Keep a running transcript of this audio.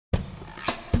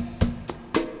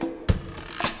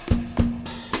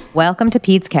Welcome to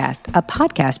PedsCast, a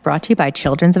podcast brought to you by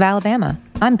Children's of Alabama.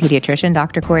 I'm pediatrician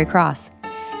Dr. Corey Cross.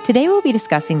 Today we'll be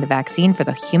discussing the vaccine for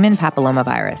the human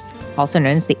papillomavirus, also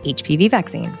known as the HPV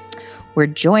vaccine. We're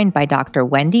joined by Dr.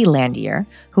 Wendy Landier,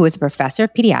 who is a professor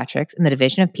of pediatrics in the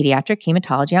Division of Pediatric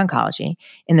Hematology Oncology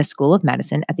in the School of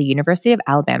Medicine at the University of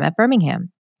Alabama at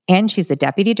Birmingham. And she's the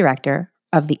Deputy Director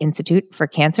of the Institute for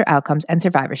Cancer Outcomes and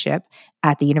Survivorship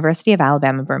at the University of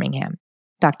Alabama, Birmingham.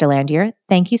 Dr. Landier,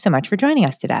 thank you so much for joining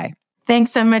us today. Thanks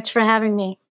so much for having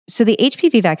me. So the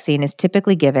HPV vaccine is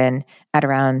typically given at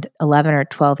around 11 or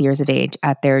 12 years of age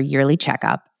at their yearly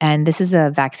checkup. And this is a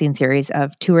vaccine series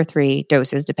of 2 or 3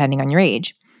 doses, depending on your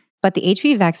age. But the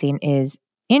HPV vaccine is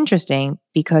interesting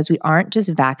because we aren't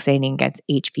just vaccinating against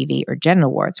HPV or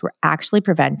genital warts. We're actually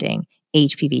preventing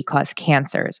HPV-caused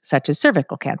cancers, such as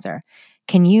cervical cancer.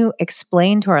 Can you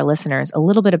explain to our listeners a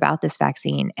little bit about this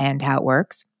vaccine and how it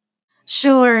works?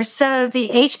 Sure. So the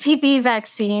HPV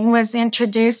vaccine was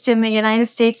introduced in the United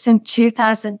States in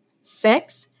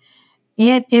 2006.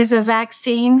 It is a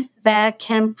vaccine that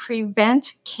can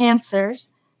prevent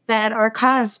cancers that are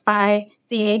caused by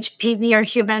the HPV or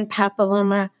human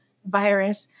papilloma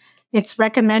virus. It's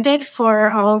recommended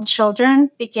for all children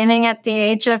beginning at the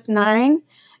age of 9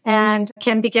 and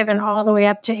can be given all the way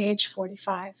up to age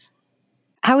 45.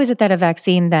 How is it that a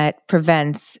vaccine that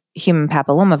prevents human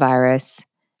papillomavirus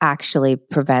actually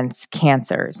prevents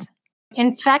cancers?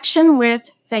 Infection with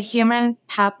the human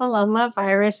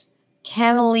papillomavirus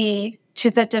can lead to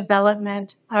the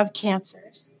development of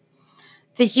cancers.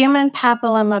 The human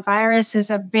papillomavirus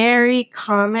is a very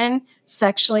common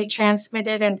sexually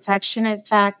transmitted infection. In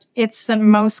fact, it's the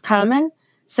most common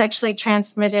sexually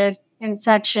transmitted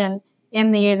infection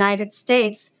in the United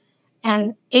States.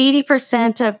 And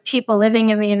 80% of people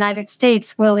living in the United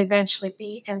States will eventually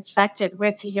be infected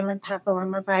with the human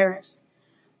papillomavirus.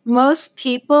 Most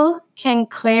people can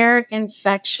clear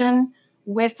infection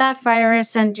with that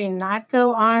virus and do not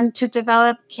go on to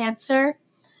develop cancer.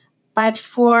 But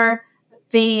for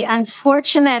the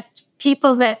unfortunate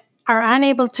people that are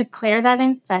unable to clear that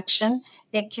infection,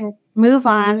 it can move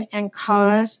on and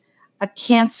cause a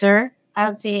cancer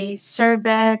of the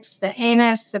cervix, the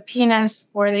anus, the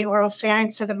penis, or the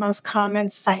oropharynx are the most common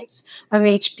sites of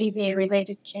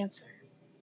HPV-related cancer.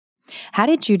 How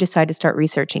did you decide to start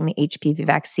researching the HPV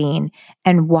vaccine,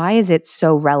 and why is it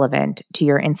so relevant to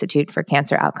your Institute for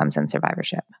Cancer Outcomes and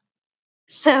Survivorship?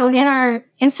 So in our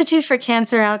Institute for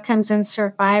Cancer Outcomes and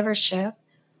Survivorship,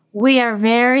 we are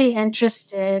very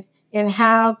interested in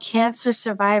how cancer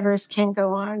survivors can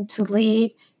go on to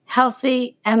lead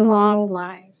healthy and long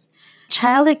lives.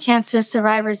 Childhood cancer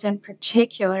survivors in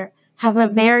particular have a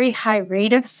very high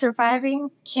rate of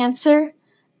surviving cancer.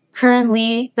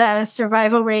 Currently, the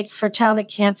survival rates for childhood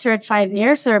cancer at 5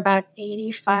 years are about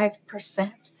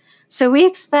 85%. So we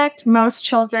expect most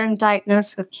children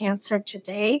diagnosed with cancer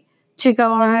today to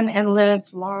go on and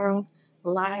live long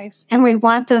lives, and we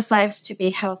want those lives to be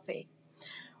healthy.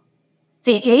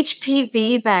 The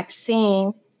HPV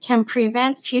vaccine can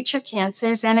prevent future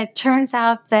cancers, and it turns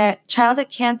out that childhood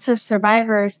cancer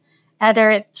survivors are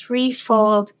at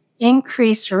 3-fold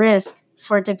increased risk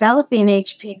for developing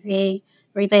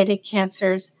HPV-related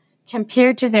cancers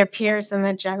compared to their peers in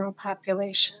the general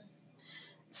population.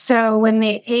 So when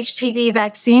the HPV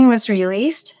vaccine was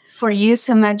released for use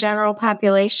in the general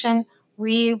population,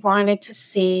 we wanted to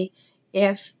see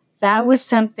if that was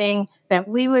something that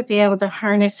we would be able to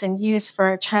harness and use for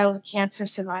our childhood cancer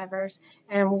survivors.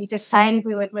 And we decided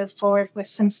we would move forward with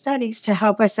some studies to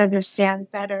help us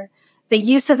understand better the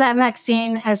use of that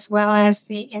vaccine as well as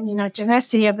the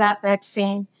immunogenicity of that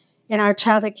vaccine in our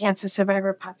childhood cancer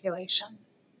survivor population.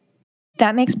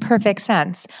 That makes perfect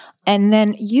sense. And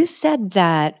then you said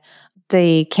that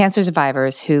the cancer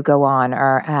survivors who go on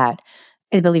are at,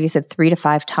 I believe you said 3 to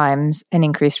 5 times an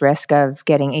increased risk of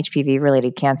getting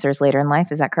HPV-related cancers later in life.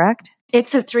 Is that correct?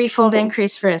 It's a 3-fold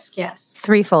increased risk, yes.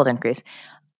 3-fold increase.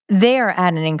 They are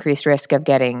at an increased risk of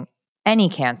getting any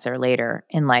cancer later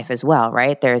in life as well,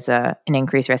 right? There's an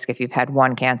increased risk if you've had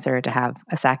one cancer to have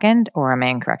a second, or am I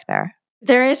incorrect there?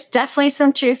 There is definitely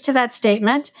some truth to that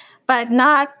statement, but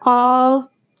not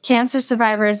all cancer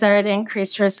survivors are at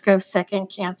increased risk of second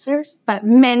cancers, but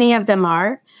many of them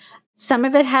are. Some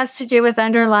of it has to do with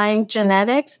underlying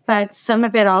genetics, but some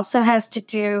of it also has to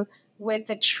do with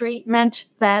the treatment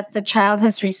that the child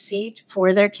has received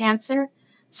for their cancer.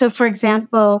 So, for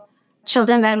example,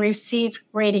 children that receive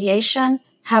radiation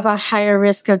have a higher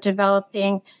risk of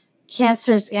developing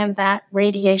cancers in that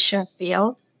radiation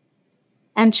field.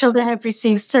 And children who have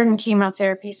received certain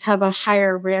chemotherapies have a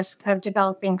higher risk of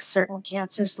developing certain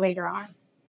cancers later on.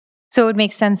 So it would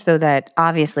make sense, though, that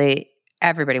obviously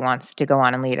everybody wants to go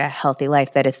on and lead a healthy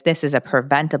life, that if this is a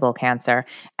preventable cancer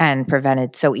and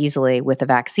prevented so easily with a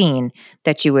vaccine,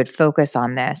 that you would focus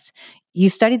on this. You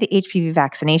studied the HPV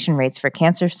vaccination rates for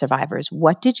cancer survivors.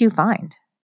 What did you find?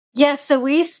 Yes, so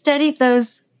we studied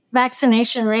those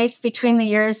vaccination rates between the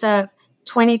years of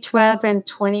 2012 and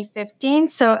 2015.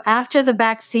 So after the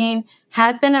vaccine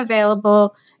had been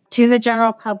available to the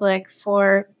general public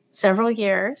for several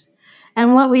years.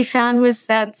 And what we found was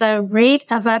that the rate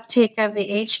of uptake of the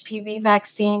HPV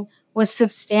vaccine was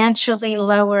substantially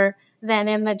lower than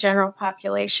in the general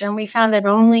population. We found that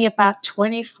only about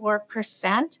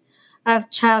 24% of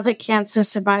childhood cancer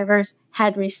survivors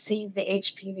had received the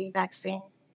HPV vaccine.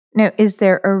 Now, is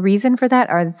there a reason for that?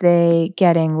 Are they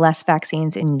getting less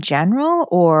vaccines in general,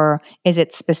 or is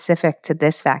it specific to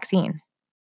this vaccine?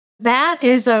 That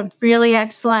is a really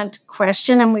excellent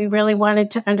question, and we really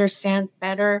wanted to understand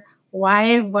better why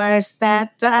it was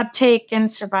that the uptake in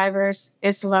survivors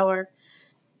is lower.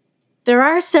 There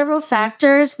are several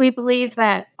factors we believe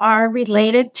that are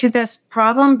related to this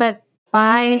problem, but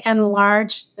by and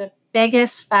large, the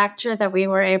biggest factor that we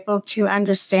were able to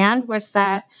understand was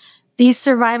that these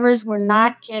survivors were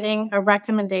not getting a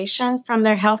recommendation from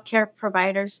their healthcare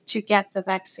providers to get the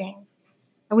vaccine.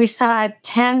 We saw a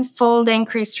 10-fold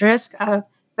increased risk of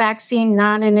vaccine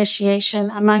non-initiation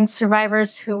among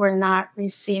survivors who were not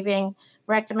receiving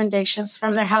recommendations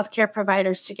from their healthcare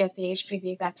providers to get the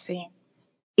HPV vaccine.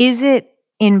 Is it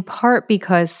in part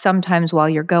because sometimes while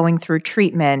you're going through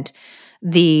treatment,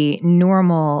 the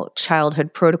normal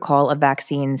childhood protocol of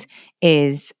vaccines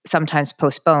is sometimes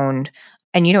postponed,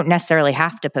 and you don't necessarily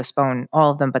have to postpone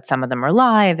all of them, but some of them are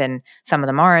live and some of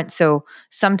them aren't. So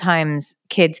sometimes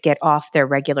kids get off their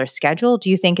regular schedule. Do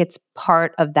you think it's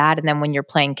part of that? And then when you're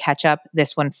playing catch up,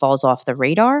 this one falls off the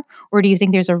radar? Or do you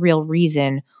think there's a real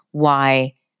reason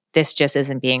why this just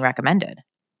isn't being recommended?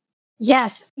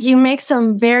 Yes, you make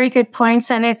some very good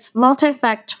points, and it's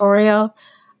multifactorial.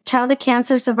 Childhood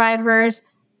cancer survivors,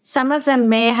 some of them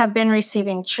may have been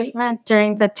receiving treatment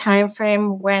during the time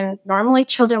frame when normally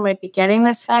children would be getting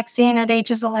this vaccine at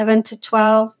ages 11 to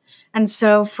 12. And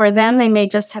so for them, they may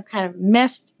just have kind of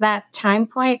missed that time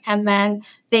point, and then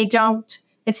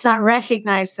it's not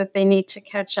recognized that they need to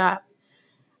catch up.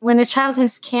 When a child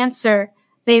has cancer,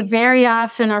 they very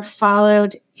often are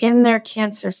followed in their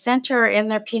cancer center or in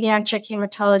their pediatric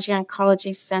hematology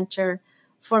oncology center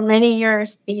for many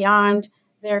years beyond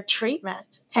their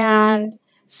treatment. And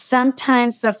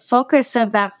sometimes the focus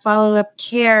of that follow-up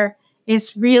care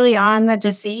is really on the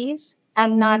disease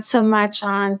and not so much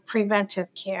on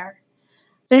preventive care.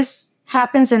 This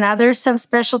happens in other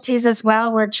subspecialties as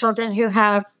well, where children who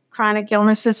have chronic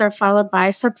illnesses are followed by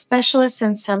subspecialists,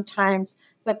 and sometimes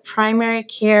the primary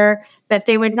care that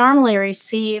they would normally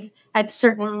receive at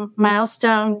certain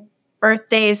milestone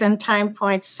birthdays and time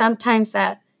points, sometimes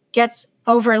that gets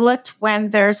overlooked when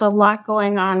there's a lot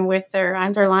going on with their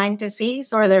underlying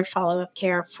disease or their follow-up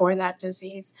care for that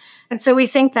disease. And so we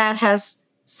think that has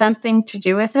something to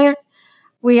do with it.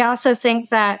 We also think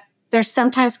that there's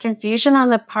sometimes confusion on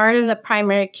the part of the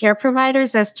primary care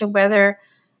providers as to whether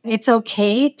it's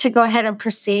okay to go ahead and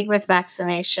proceed with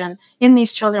vaccination in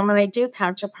these children when they do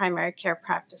come to primary care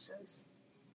practices.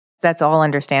 That's all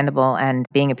understandable. And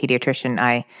being a pediatrician,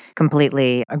 I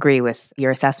completely agree with your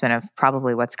assessment of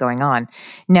probably what's going on.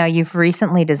 Now, you've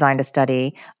recently designed a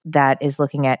study that is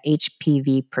looking at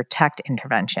HPV Protect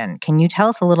intervention. Can you tell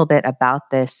us a little bit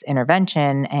about this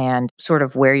intervention and sort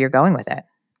of where you're going with it?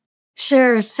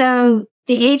 Sure. So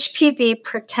the HPV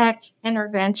Protect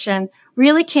intervention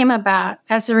really came about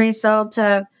as a result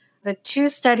of the two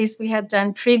studies we had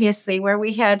done previously, where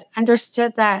we had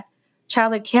understood that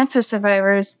childhood cancer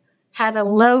survivors had a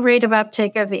low rate of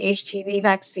uptake of the HPV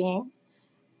vaccine.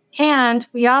 And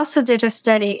we also did a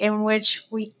study in which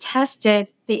we tested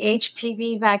the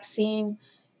HPV vaccine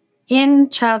in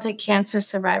childhood cancer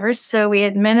survivors. So we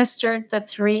administered the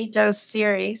 3-dose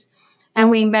series, and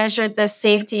we measured the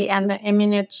safety and the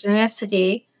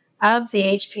immunogenicity of the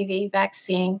HPV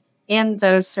vaccine in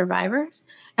those survivors.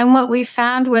 And what we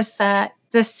found was that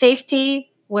the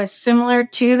safety was similar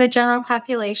to the general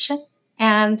population,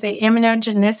 and the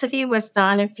immunogenicity was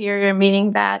non-inferior,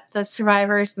 meaning that the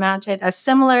survivors mounted a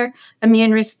similar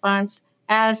immune response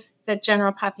as the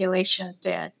general population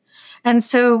did. And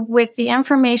so with the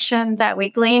information that we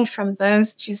gleaned from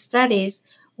those two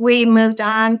studies, we moved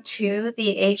on to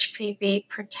the HPV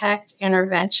Protect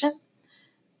intervention.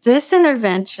 This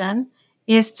intervention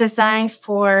is designed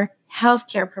for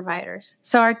healthcare providers.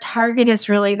 So our target is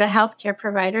really the healthcare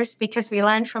providers, because we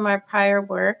learned from our prior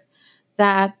work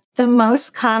that The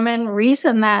most common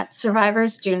reason that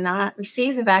survivors do not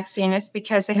receive the vaccine is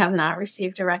because they have not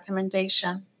received a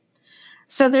recommendation.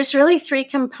 So there's really 3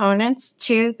 components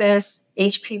to this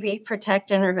HPV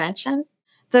Protect intervention.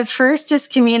 The first is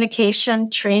communication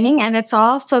training, and it's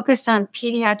all focused on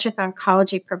pediatric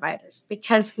oncology providers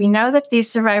because we know that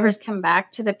these survivors come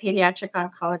back to the pediatric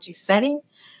oncology setting.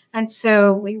 And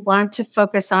so we want to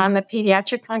focus on the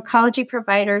pediatric oncology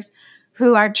providers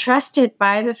who are trusted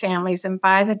by the families and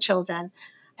by the children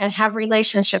and have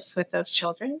relationships with those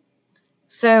children.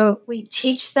 So we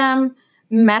teach them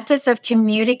methods of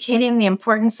communicating the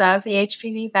importance of the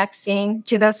HPV vaccine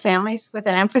to those families with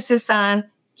an emphasis on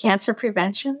cancer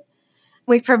prevention.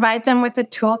 We provide them with a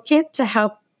toolkit to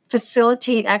help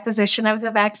facilitate acquisition of the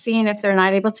vaccine if they're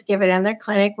not able to give it in their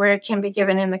clinic, where it can be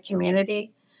given in the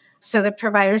community. So the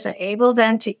providers are able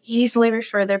then to easily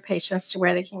refer their patients to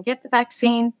where they can get the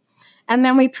vaccine. And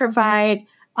then we provide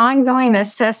ongoing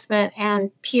assessment and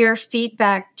peer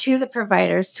feedback to the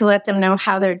providers to let them know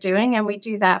how they're doing. And we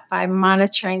do that by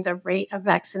monitoring the rate of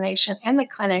vaccination in the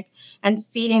clinic and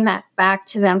feeding that back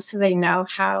to them so they know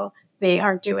how they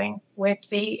are doing with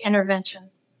the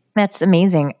intervention. That's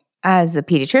amazing. As a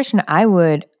pediatrician, I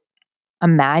would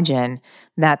imagine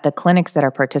that the clinics that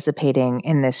are participating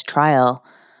in this trial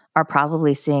are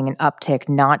probably seeing an uptick,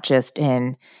 not just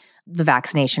in the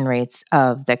vaccination rates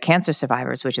of the cancer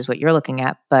survivors, which is what you're looking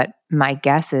at, but my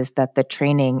guess is that the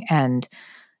training and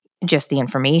just the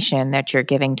information that you're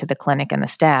giving to the clinic and the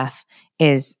staff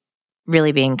is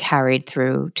really being carried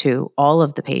through to all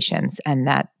of the patients, and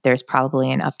that there's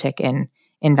probably an uptick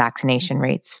in vaccination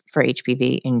rates for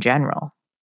HPV in general.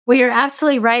 Well, you're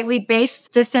absolutely right. We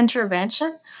based this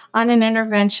intervention on an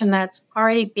intervention that's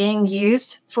already being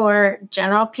used for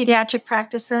general pediatric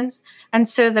practices. And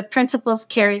so the principles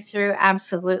carry through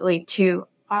absolutely to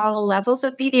all levels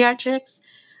of pediatrics.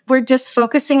 We're just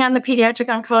focusing on the pediatric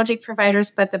oncology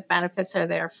providers, but the benefits are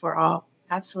there for all.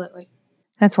 Absolutely.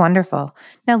 That's wonderful.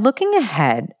 Now, looking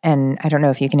ahead, and I don't know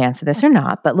if you can answer this or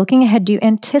not, but looking ahead, do you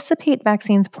anticipate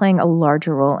vaccines playing a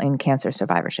larger role in cancer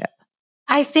survivorship?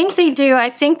 I think they do. I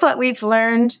think what we've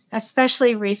learned,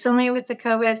 especially recently with the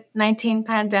COVID-19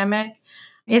 pandemic,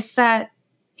 is that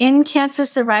in cancer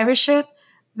survivorship,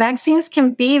 vaccines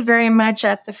can be very much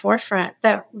at the forefront,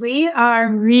 that we are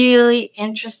really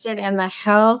interested in the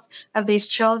health of these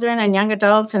children and young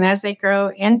adults, and as they grow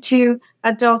into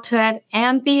adulthood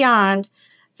and beyond,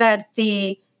 that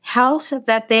the health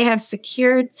that they have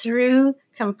secured through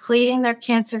completing their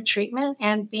cancer treatment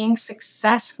and being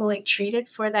successfully treated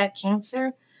for that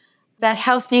cancer, that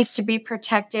health needs to be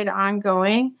protected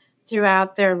ongoing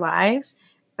throughout their lives.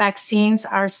 Vaccines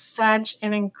are such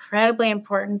an incredibly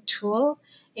important tool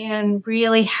in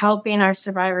really helping our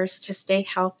survivors to stay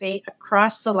healthy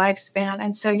across the lifespan.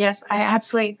 And so, yes, I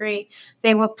absolutely agree.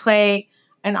 They will play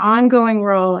an ongoing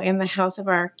role in the health of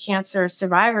our cancer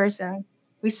survivors. And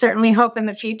we certainly hope in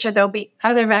the future there'll be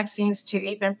other vaccines to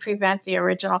even prevent the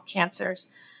original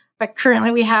cancers. But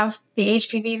currently we have the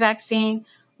HPV vaccine,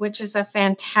 which is a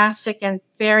fantastic and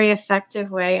very effective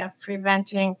way of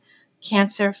preventing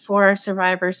cancer for our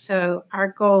survivors. So our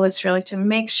goal is really to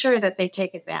make sure that they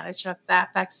take advantage of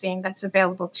that vaccine that's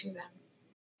available to them.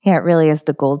 Yeah, it really is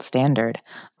the gold standard.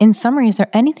 In summary, is there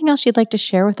anything else you'd like to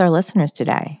share with our listeners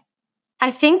today? I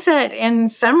think that in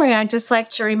summary, I'd just like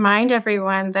to remind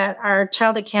everyone that our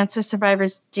childhood cancer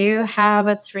survivors do have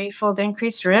a 3-fold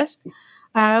increased risk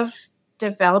of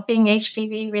developing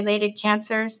HPV-related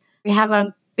cancers. We have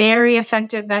a very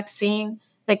effective vaccine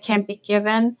that can be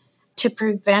given to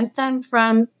prevent them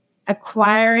from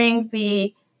acquiring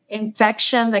the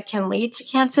infection that can lead to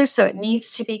cancer. So it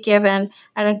needs to be given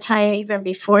at a time even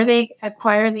before they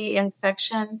acquire the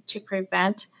infection to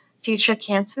prevent future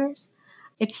cancers.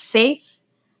 It's safe.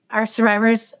 Our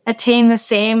survivors attain the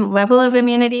same level of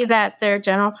immunity that their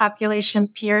general population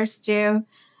peers do.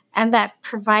 And that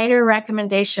provider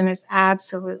recommendation is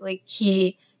absolutely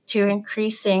key to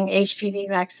increasing HPV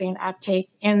vaccine uptake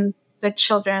in the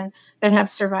children that have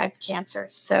survived cancer.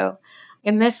 So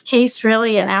in this case,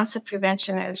 really, an ounce of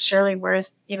prevention is surely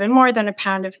worth even more than a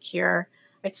pound of cure.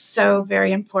 It's so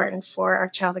very important for our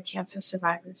childhood cancer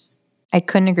survivors. I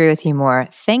couldn't agree with you more.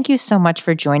 Thank you so much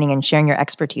for joining and sharing your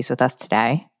expertise with us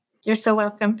today. You're so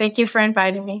welcome. Thank you for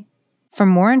inviting me. For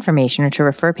more information or to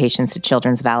refer patients to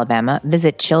Children's of Alabama,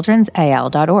 visit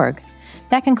childrensal.org.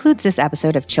 That concludes this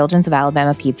episode of Children's of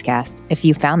Alabama PedsCast. If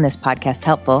you found this podcast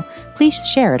helpful, please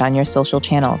share it on your social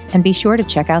channels and be sure to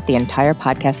check out the entire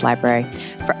podcast library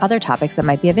for other topics that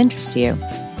might be of interest to you.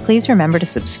 Please remember to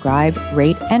subscribe,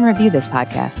 rate, and review this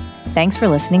podcast. Thanks for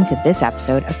listening to this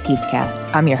episode of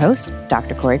PedsCast. I'm your host,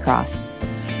 Dr. Corey Cross.